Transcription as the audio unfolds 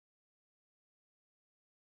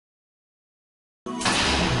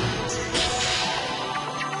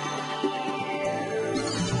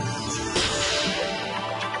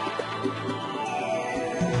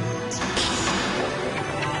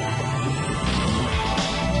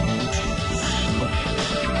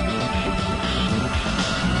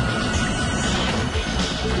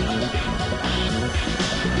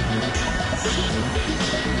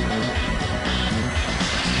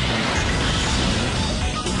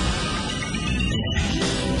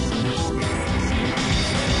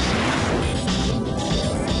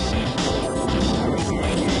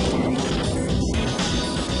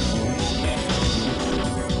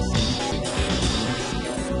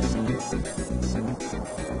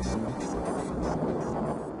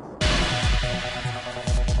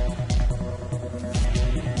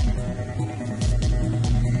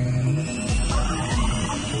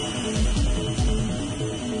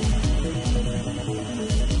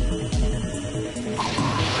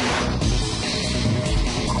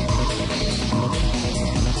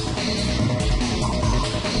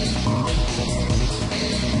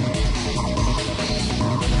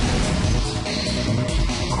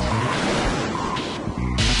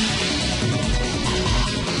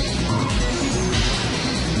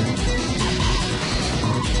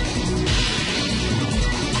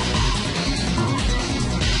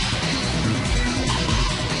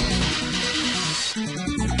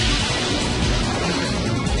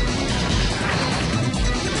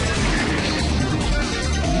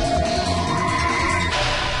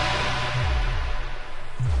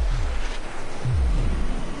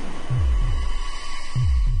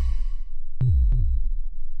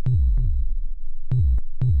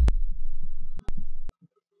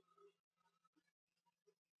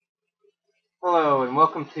and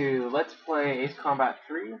welcome to Let's Play Ace Combat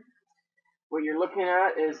 3. What you're looking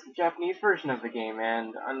at is the Japanese version of the game,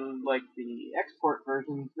 and unlike the export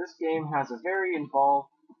versions, this game has a very involved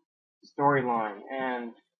storyline.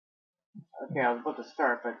 And, okay, I was about to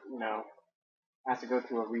start, but, you know, I have to go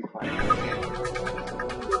through a replay.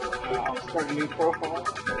 I'll start a new profile.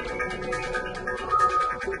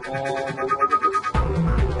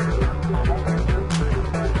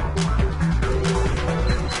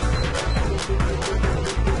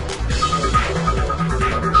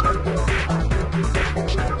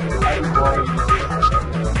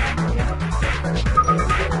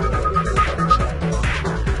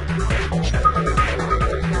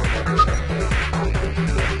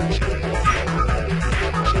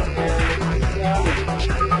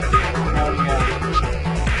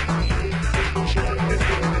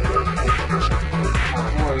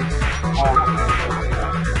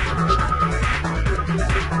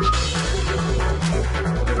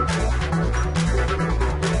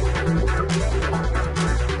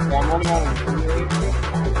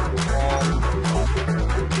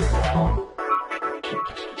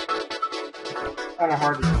 Kind of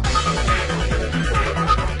hard to you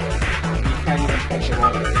can't even catch it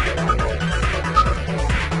all.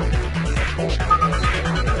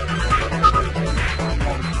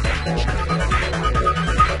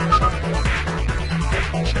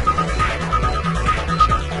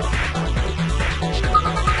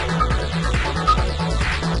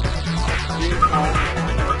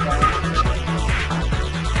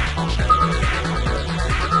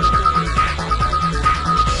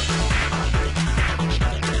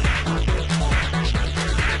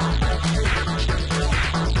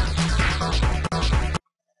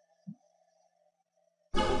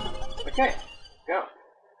 Okay, go.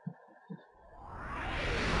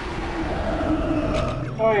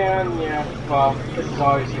 Oh yeah, well, this is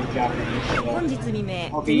always in Japanese, so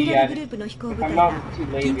I'll be at, if I'm not too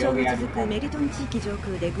lazy, I'll be at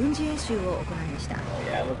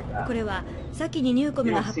これは先にニューコ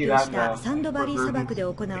ムが発表したサンドバリー砂漠で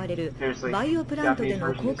行われるバイオプラントで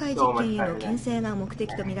の公開実験への牽制が目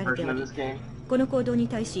的とみられており、この行動に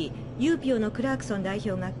対しユーピオのクラークソン代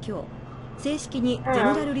表が今日正式にゼネ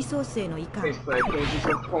ラルリソースへの移管。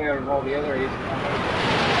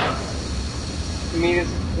To me,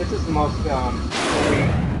 this is the most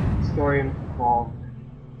story-involved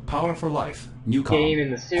Power for Life game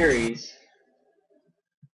in the series,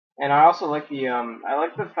 and I also like the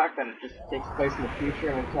fact that it just takes place in the future,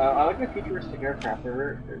 and I like the futuristic aircraft.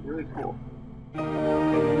 They're really cool.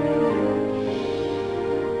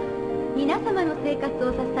 皆様の生活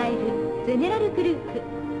を支えるゼネラルグループ。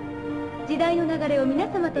時代の流れを皆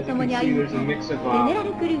様と共に歩むゼネラ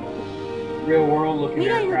ルグループ。未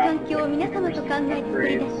来の環境を皆様と考えて作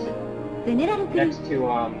り出すゼネラルグループ。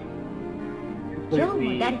今日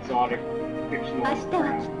も誰かと、明日はきっと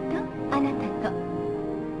あなたと。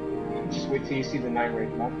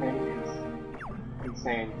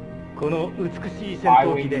この美しい戦闘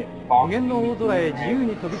機で無限の大空へ自由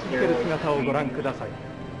に飛び続ける姿をご覧ください。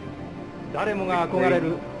誰もが憧れ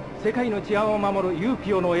る世界の治安を守るユー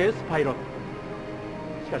ピオのエースパイロット。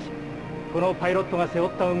しかしこのパイロットが背負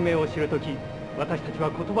った運命を知るとき、私たちは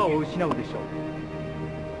言葉を失うでしょう。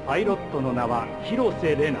パイロットの名は広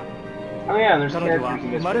瀬玲奈。彼女は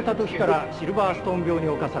生まれた時からシルバーストーン病に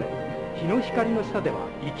侵され、日の光の下では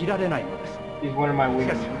生きられないのです。し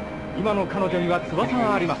かし今の彼女には翼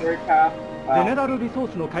があります。ゼネラルリソ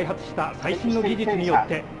ースの開発した最新の技術によっ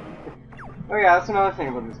て、Oh yeah, that's another thing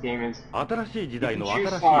about this game is 新しい時代の新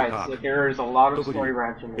しい科学、特に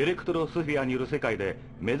エレクトロスフィアによる世界で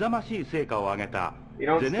目覚ましい成果を上げた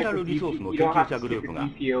ゼネラルリソースの研究者グループが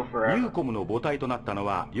ニューコムの母体となったの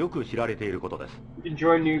はよく知られていることです。そ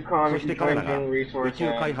して彼らが宇宙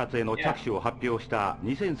開発への着手を発表した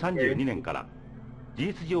2032年から事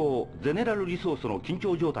実上ゼネラルリソースの緊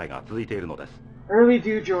張状態が続いているのです。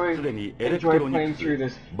すでにエレクトロニク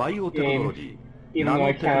ス、バイオテクノロジー、ナノ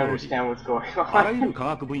テクノロジー、あらゆる科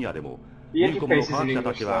学分野でもニューコムの科学者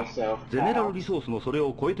たちはゼネラルリソースのそれ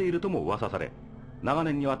を超えているとも噂され、長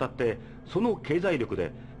年にわたってその経済力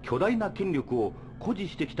で巨大な権力を誇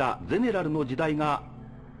示してきたゼネラルの時代が。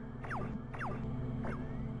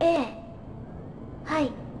ええ、は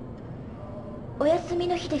い。お休み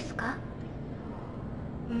の日ですか？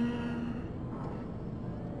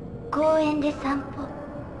公園で散歩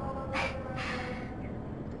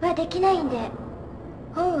はできないんで、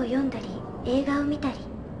本を読んだり映画を見たり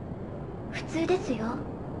普通ですよ、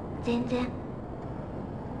全然。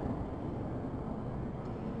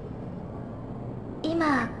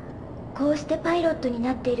今こうしてパイロットに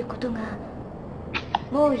なっていることが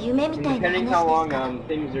もう夢みたいな話ですか？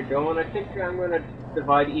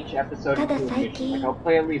 divide each episode into a mission. Like, I'll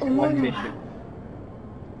play at least one mission.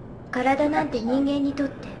 体なんて人間にとっ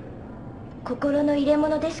て心の入れ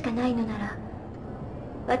物でしかないのなら、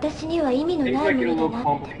私には意味のないものだ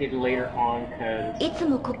なって。いつ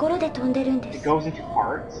も心で飛んでるんです。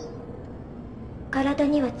体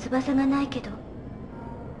には翼がないけど、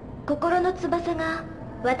心の翼が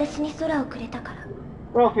私に空をくれたから。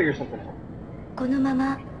このま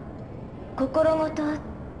ま心ごと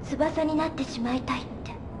翼になってしまいたいっ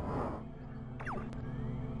て。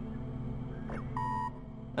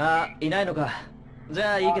あ、いないのか。じ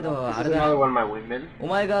ゃあいいけど、あれだ。お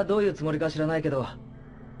前がどういうつもりか知らないけど、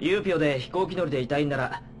ユーピオで飛行機乗りでいたいんな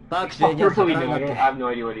らパーク市営には逆らうなって。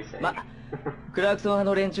ま、クラークソン派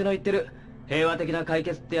の連中の言ってる平和的な解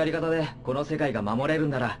決ってやり方でこの世界が守れるん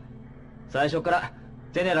なら、最初から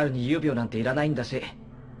ゼネラルにユーピオなんていらないんだし、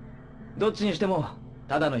どっちにしても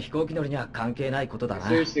ただの飛行機乗りには関係ないことだな。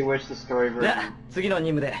じゃあ次の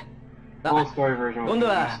任務で。あ、今度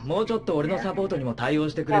はもうちょっと俺のサポートにも対応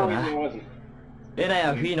してくれよな。レナ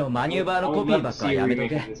やフィーのマニューバーのコピーばっかはやめと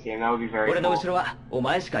け。俺の後ろはお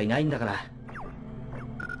前しかいないんだから。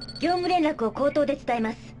業務連絡を口頭で伝え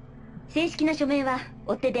ます。正式な書面は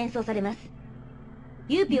追って伝送されます。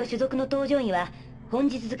ユーピオ所属の搭乗員は本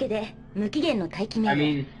日付で無期限の待機命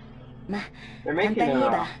令。まあ簡単に言え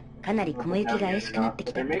ばかなり雲行きが怪しくなって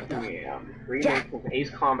きたってこと。じゃあ。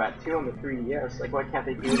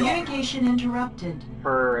Communication interrupted.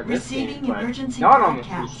 Receiving emergency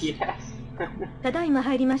broadcast. ただいま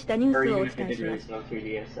入りましたニュースをお伝えします。フ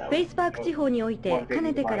ェイスパーク地方においてか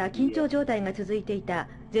ねてから緊張状態が続いていた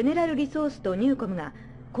ゼネラルリソースとニューコムが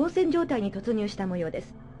交戦状態に突入した模様で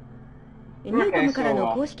す。ニューコムから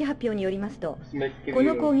の公式発表によりますと、こ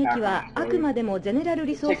の攻撃はあくまでもゼネラル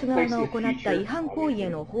リソース側が行った違反行為へ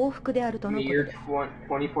の報復であるとのことです。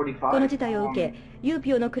この事態を受け、ユー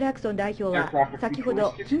ピオのクラークソン代表は先ほ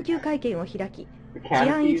ど緊急会見を開き、治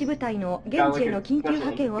安維持部隊の現地への緊急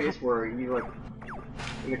派遣を発表。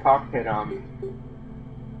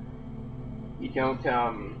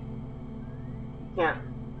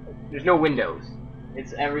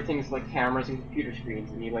Everything's like cameras and computer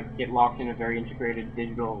screens, and you like get locked in a very integrated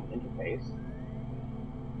digital interface.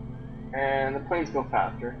 And the planes go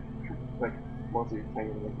faster, like most of these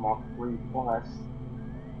planes like Mach 3 plus,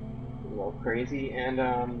 a little crazy. And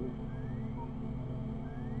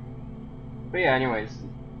but yeah, anyways,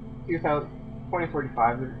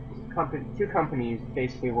 2045, two companies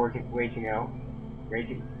basically waging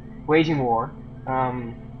war.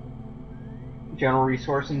 General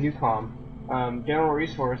Resource and Newcom. General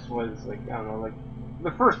Resource was like, I don't know, like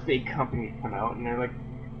the first big company to come out, and they're like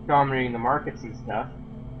dominating the markets and stuff.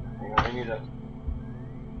 Hang on, I need to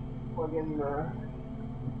plug in the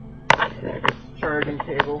charging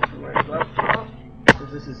cable for my laptop,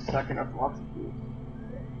 because this is sucking up lots of food.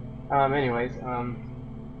 Anyways,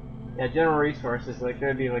 yeah, General Resource is like,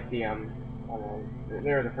 they'd be like the, I don't know,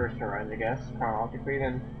 they're the first to rise, I guess, chronologically.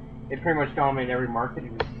 Then they pretty much dominated every market.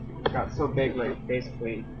 It got so big, like,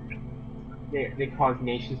 basically, they caused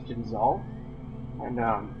nations to dissolve, and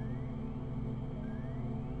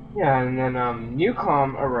yeah, and then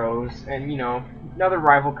Newcom arose, and you know, another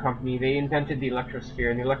rival company. They invented the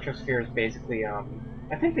Electrosphere, and the Electrosphere is basically I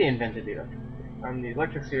think they invented the Electrosphere. The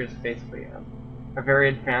Electrosphere is basically a very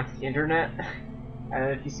advanced internet,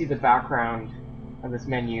 and if you see the background of this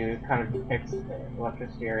menu, it kind of depicts the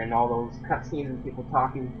Electrosphere and all those cutscenes and people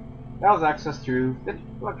talking. That was accessed through the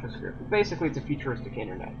Electrosphere. Basically, it's a futuristic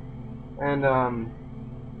internet. And,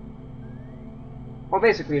 well,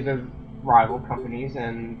 basically, the rival companies,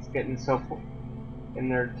 and it's getting so,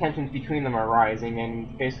 and their tensions between them are rising, and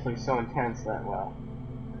it's basically so intense that, well,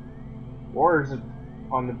 war is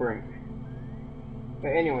on the brink. But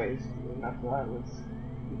anyways, enough of that, let's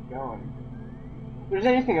keep going. If there's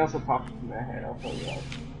anything else that pops up in my head, I'll tell you that.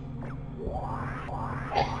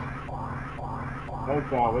 Oh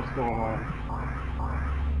god, what's going on?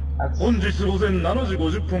 本日午前7時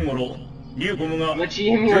50分頃、ニューコムが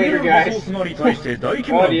ゼネラルリソース側に対して大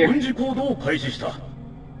規模な軍事行動を開始した。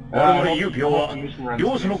我々ユーピオは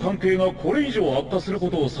両者の関係がこれ以上悪化する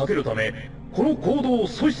ことを避けるため、この行動を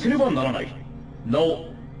阻止せねばならない。な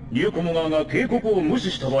お、ニューコム側が警告を無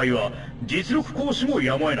視した場合は実力行使も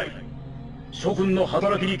やむを得ない。諸君の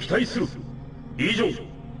働きに期待する。以上。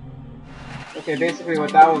Okay, basically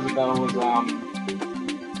what that was about was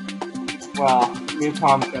well,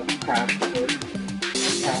 Newcom got the passport,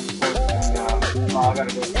 and well, I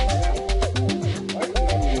gotta go.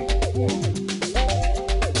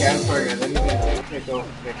 Yeah, I'm sorry guys, I'm gonna go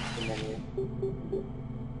fix the menu.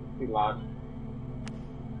 Too loud.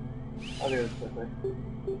 I'll do this quickly.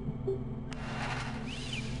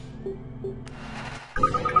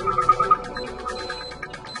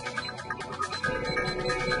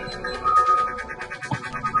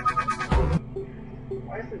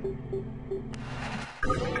 Why is it?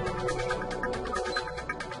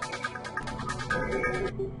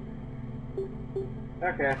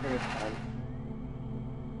 Okay, I think it's fine.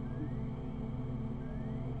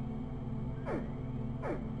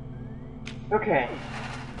 Okay.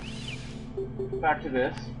 Back to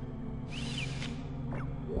this.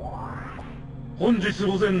 本日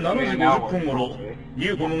午前7時50分頃、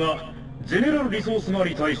ユーコムがゼネラルリソース側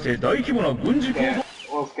に対して大規模な軍事行動。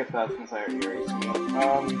We'll skip that since I already seen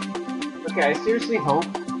it. Okay, I seriously hope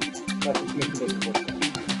that this makes it difficult.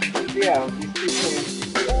 Yeah, these two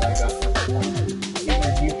things I got. These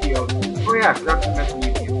are UPO. Oh yeah, I forgot to mention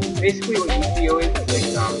UPO. Basically what UPO is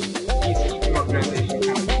like, peacekeeping organization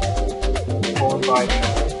council. Followed by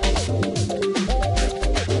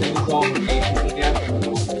the dissolve of nations again.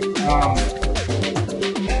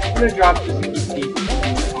 I'm gonna drop this in peacekeeping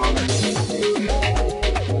in the comments.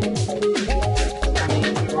 I mean,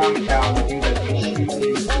 the wrong town to do that, they shoot me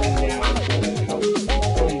and put me down.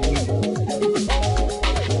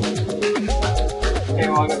 Okay,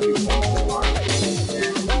 well I got 2 songs so far.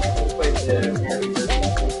 And played the American version.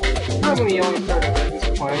 I'm the only part of this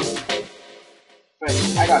point. But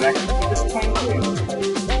I got extra for this point too.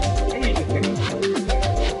 I need to fix this.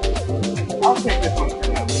 I'll take this one for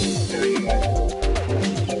now, to show you guys.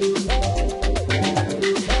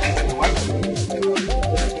 And what? This thing only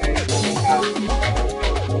has...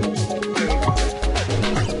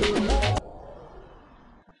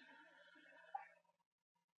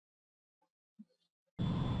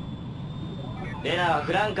 レナは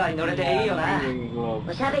フランカーに乗れていいよな。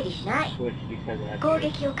おしゃべりしない。攻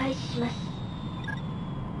撃を開始します。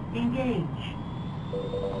Engage.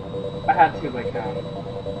 I had to like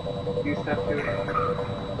do stuff to it.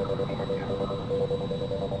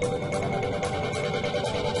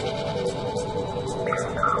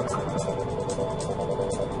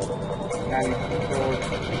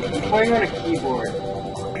 I'm playing on a keyboard.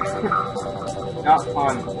 Not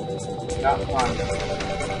fun. Not fun.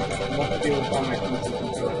 Let's do it on my PC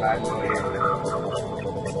controller back later.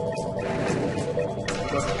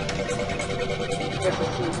 The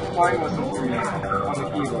flying wasn't for me on the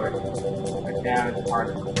keyboard. But damn, it's hard.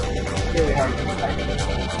 It's really hard to type.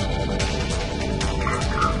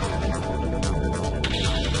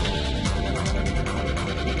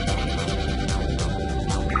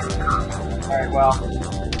 Alright, well,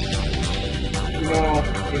 you know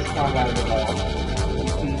this combat is about.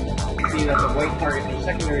 You can see that the white targets are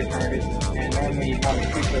secondary targets, and normally you want to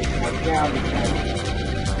shoot those ones down because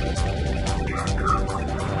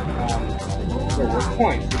they're worth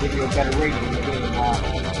points to give you a better rating in the game.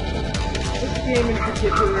 This game in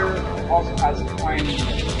particular also has time.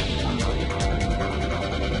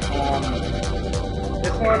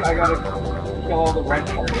 This one I gotta kill all the red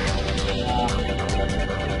targets.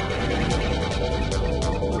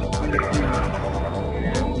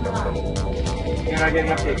 And I get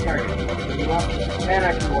an update target. And I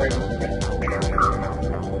can worry about it.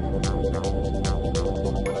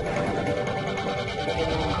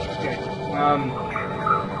 Okay.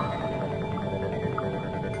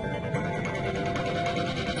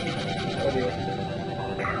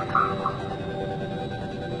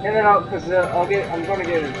 And then I'm gonna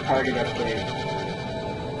get a target update.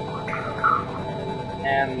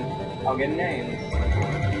 And I'll get names.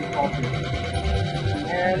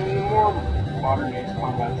 And more modern based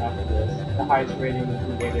combats after this. The highest rating you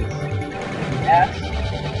can get is S.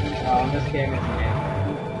 This game is an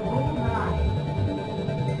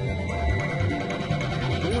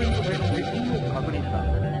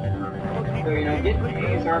So, you know, getting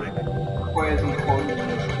A's aren't quite as important in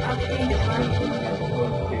this game as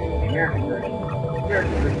opposed to the American version. The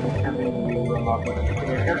American version is determining you unlock a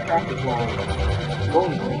particular aircraft as well as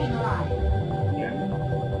rolling version. And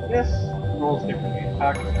this rolls differently. In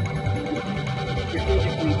fact,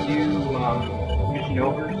 strategically do mission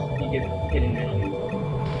overs, you get hidden missions.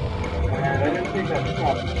 And I didn't think that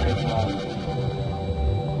stopped because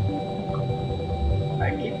I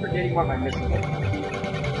keep forgetting what my missions are.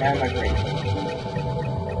 And my grade.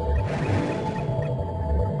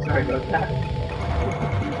 Sorry about that.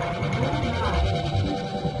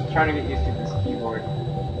 I'm trying to get used to this keyboard.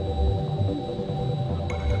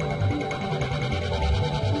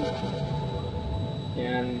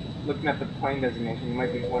 And looking at the plane designation, you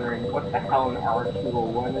might be wondering what the hell an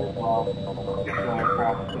R201 is. Well, it's an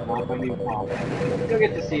aircraft developed by Newcom. You'll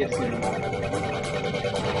get to see it soon enough.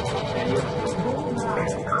 And you'll see.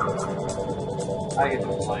 I get to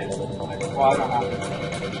play it. Well, I don't have to.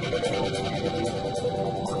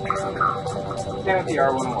 Same with the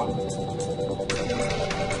R11.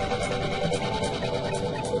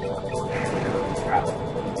 Crap.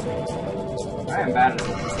 I am bad at this.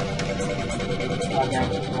 Down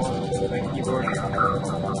control with my keyboard.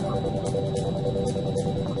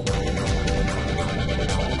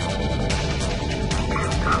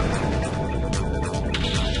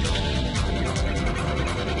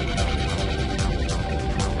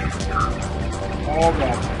 Oh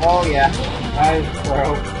god. Oh yeah. Nice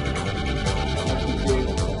throw.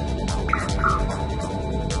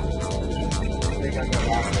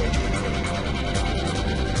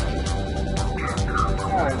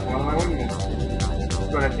 Alright, one of my wingmen. I'm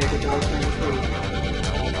gonna take it away from the food.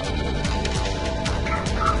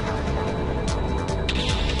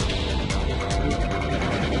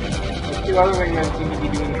 The two other wingmen seem to be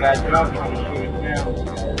doing a bad job trying to shoot it down.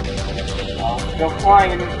 Go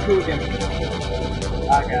flying into the food again.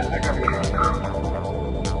 I got it.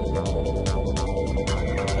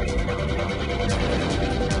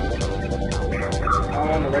 Oh,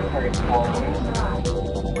 and the red target's following.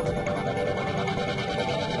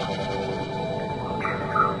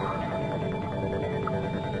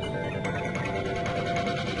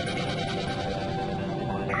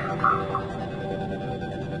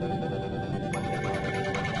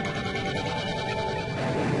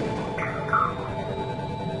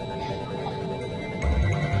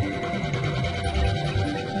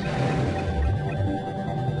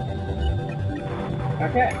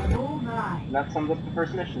 Okay, that sums up the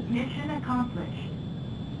first mission. Mission accomplished.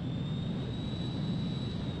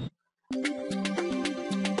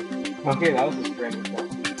 Okay, that was a strange one.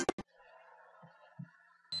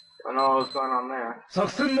 Don't know what's going on there.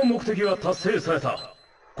 作戦の目的は達成された。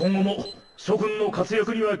今後も諸君の活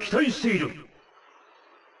躍には期待している。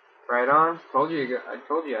Right on. I told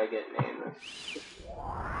you I get named.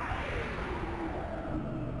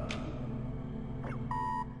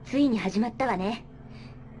 ついに始まったわね。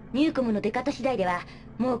ニューコムの出方次第では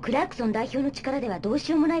もうクラークソン代表の力ではどうし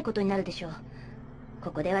ようもないことになるでしょう。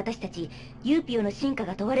ここで私たちユーピオの進化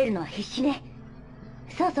が問われるのは必死ね。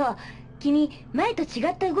そうそう、君前と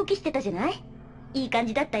違った動きしてたじゃない？いい感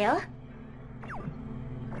じだったよ。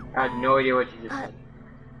I had no idea what you just said.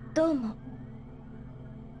 どうも。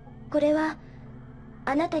これは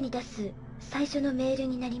あなたに出す最初のメール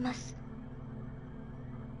になります。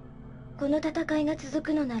この戦いが続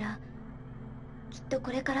くのならきっと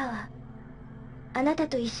これからはあなた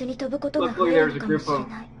と一緒に飛ぶことが増えるかもしれ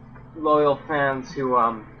ない。Loyal fans who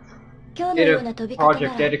did a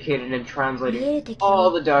project dedicated in translating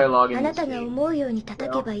all the dialogue in this game. Well,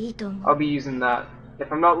 I'll be using that.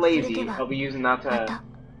 If I'm not lazy, I'll be using that to,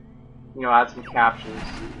 you know, add some captions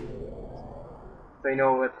so you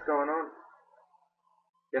know what's going on.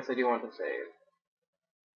 Yes, I do want to save.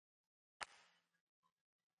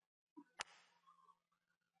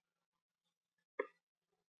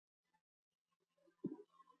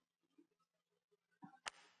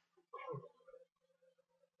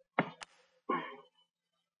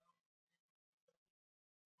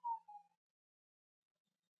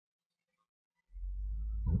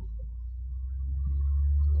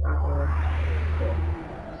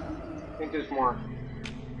 I think there's more.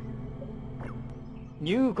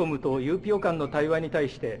 ニューコムとユーピオ間の対話に対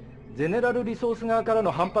してゼネラルリソース側から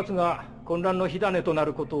の反発が混乱の火種とな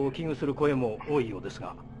ることを危惧する声も多いようです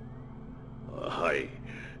が。はい、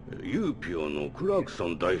ユーピオのクラークソ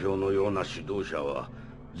ン代表のような指導者は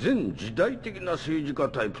全時代的な政治家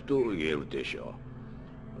タイプと言えるでしょ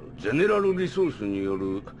う。ゼネラルリソースによ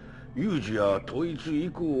る有事や統一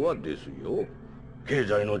以降はですよ、経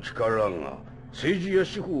済の力が政治や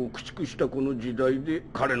司法を駆逐したこの時代で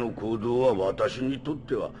彼の行動は私にとっ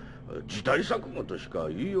ては時代錯誤としか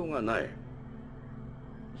言いようがない。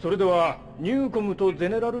それではニューコムとゼ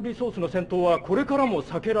ネラルリソースの戦闘はこれからも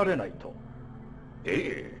避けられないと。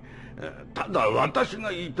ええ、ただ私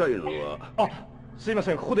が言いたいのは。あ、すいま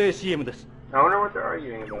せん、ここで CM です。I wonder what they're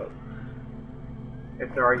arguing about.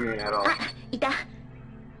 If they're arguing at all. あ、いた。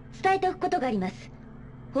伝えておくことがあります。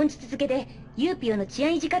本日付でユーピオの治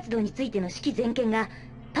安維持活動についての指揮全権が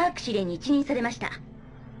パーク司令に一任されました。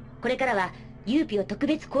これからはユーピオ特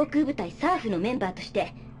別航空部隊サーフのメンバーとし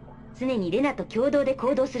て常にレナと共同で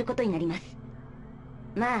行動することになります。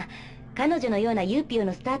まあ彼女のようなユーピオ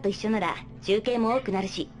のスターと一緒なら中継も多くなる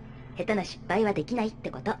し、下手な失敗はできないっ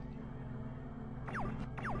てこと。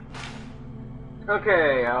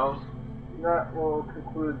Okay, that will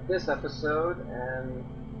conclude this episode, and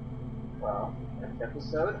well, next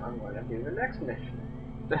episode I'm going to do the next mission.